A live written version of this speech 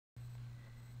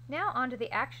Now on to the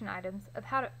action items of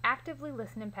how to actively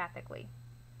listen empathically.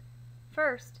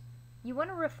 First, you want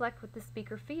to reflect what the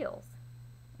speaker feels.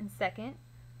 And second,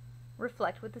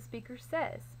 reflect what the speaker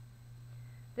says.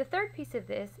 The third piece of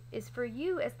this is for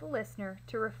you as the listener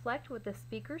to reflect what the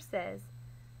speaker says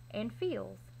and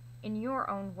feels in your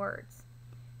own words.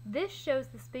 This shows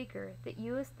the speaker that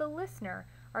you as the listener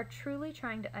are truly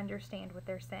trying to understand what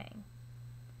they're saying.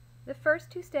 The first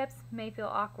two steps may feel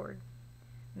awkward,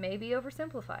 may be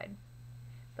oversimplified,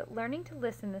 but learning to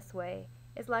listen this way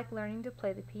is like learning to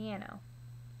play the piano.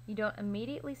 You don't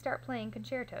immediately start playing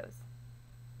concertos.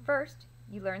 First,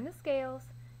 you learn the scales,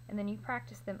 and then you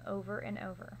practice them over and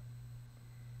over.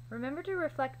 Remember to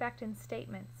reflect back in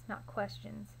statements, not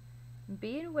questions, and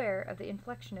be aware of the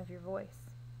inflection of your voice.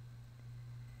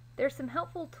 There's some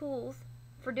helpful tools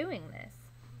for doing this.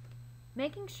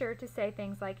 Making sure to say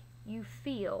things like you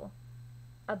feel,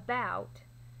 about,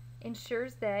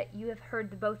 ensures that you have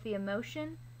heard both the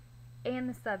emotion and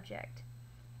the subject.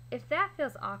 If that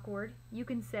feels awkward, you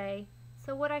can say,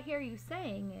 so what I hear you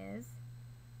saying is,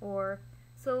 or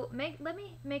let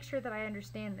me make sure that I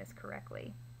understand this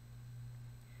correctly.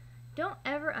 Don't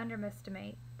ever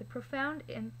underestimate the profound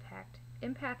impact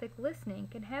empathic listening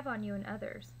can have on you and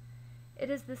others.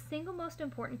 It is the single most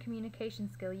important communication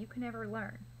skill you can ever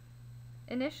learn.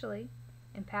 Initially,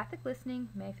 empathic listening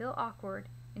may feel awkward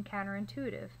and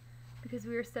counterintuitive because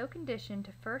we are so conditioned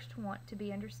to first want to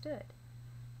be understood.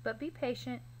 But be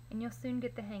patient and you'll soon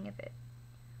get the hang of it.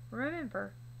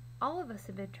 Remember, all of us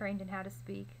have been trained in how to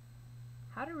speak,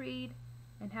 how to read,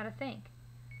 and how to think.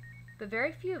 But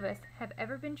very few of us have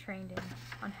ever been trained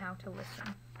on how to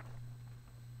listen.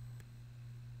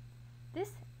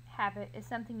 This habit is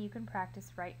something you can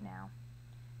practice right now.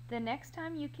 The next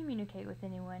time you communicate with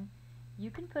anyone, you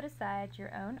can put aside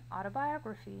your own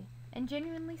autobiography and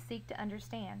genuinely seek to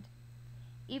understand.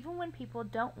 Even when people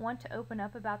don't want to open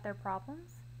up about their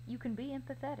problems, you can be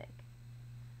empathetic.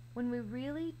 When we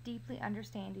really deeply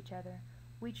understand each other,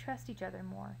 we trust each other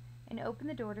more and open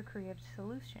the door to creative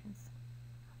solutions.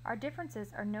 Our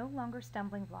differences are no longer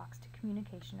stumbling blocks to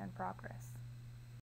communication and progress.